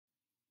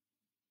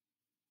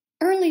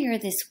Earlier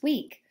this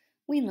week,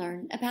 we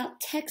learned about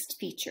text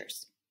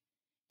features.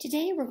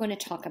 Today, we're going to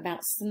talk about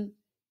some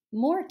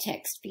more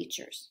text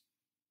features.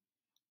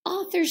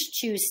 Authors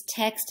choose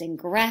text and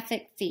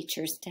graphic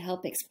features to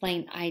help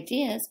explain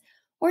ideas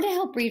or to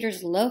help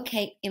readers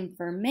locate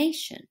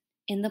information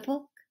in the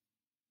book.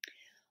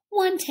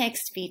 One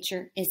text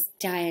feature is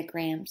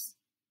diagrams.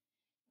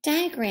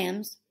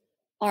 Diagrams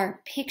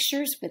are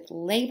pictures with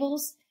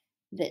labels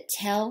that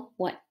tell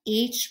what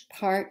each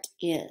part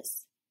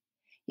is.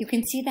 You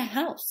can see the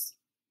house,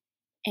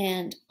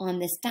 and on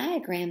this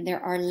diagram there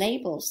are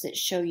labels that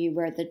show you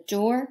where the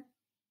door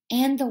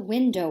and the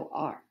window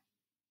are.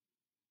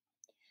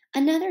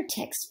 Another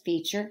text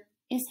feature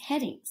is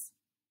headings.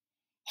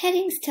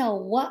 Headings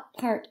tell what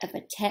part of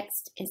a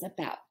text is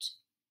about.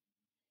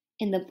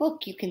 In the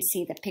book, you can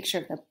see the picture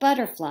of the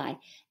butterfly,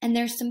 and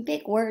there's some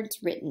big words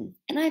written,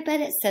 and I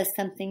bet it says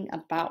something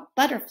about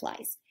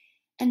butterflies.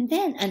 And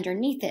then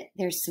underneath it,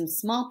 there's some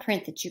small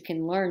print that you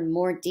can learn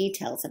more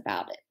details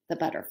about it, the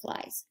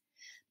butterflies.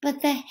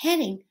 But the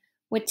heading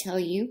would tell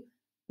you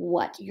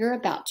what you're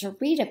about to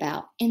read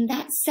about in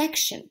that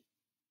section.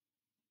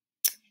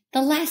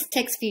 The last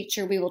text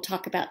feature we will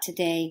talk about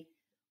today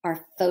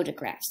are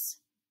photographs.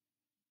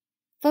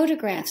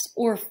 Photographs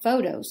or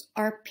photos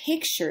are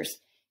pictures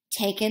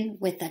taken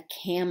with a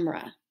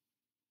camera.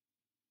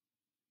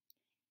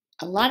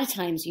 A lot of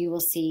times you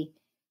will see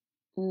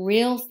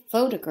real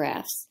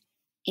photographs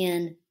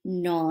in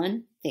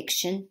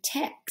non-fiction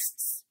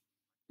texts.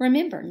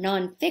 Remember,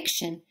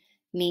 non-fiction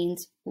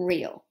means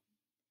real.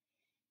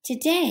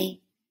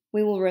 Today,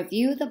 we will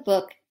review the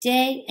book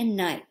Day and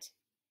Night.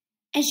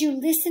 As you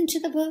listen to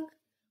the book,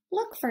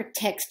 look for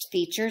text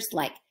features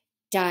like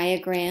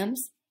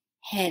diagrams,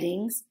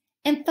 headings,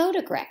 and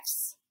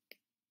photographs.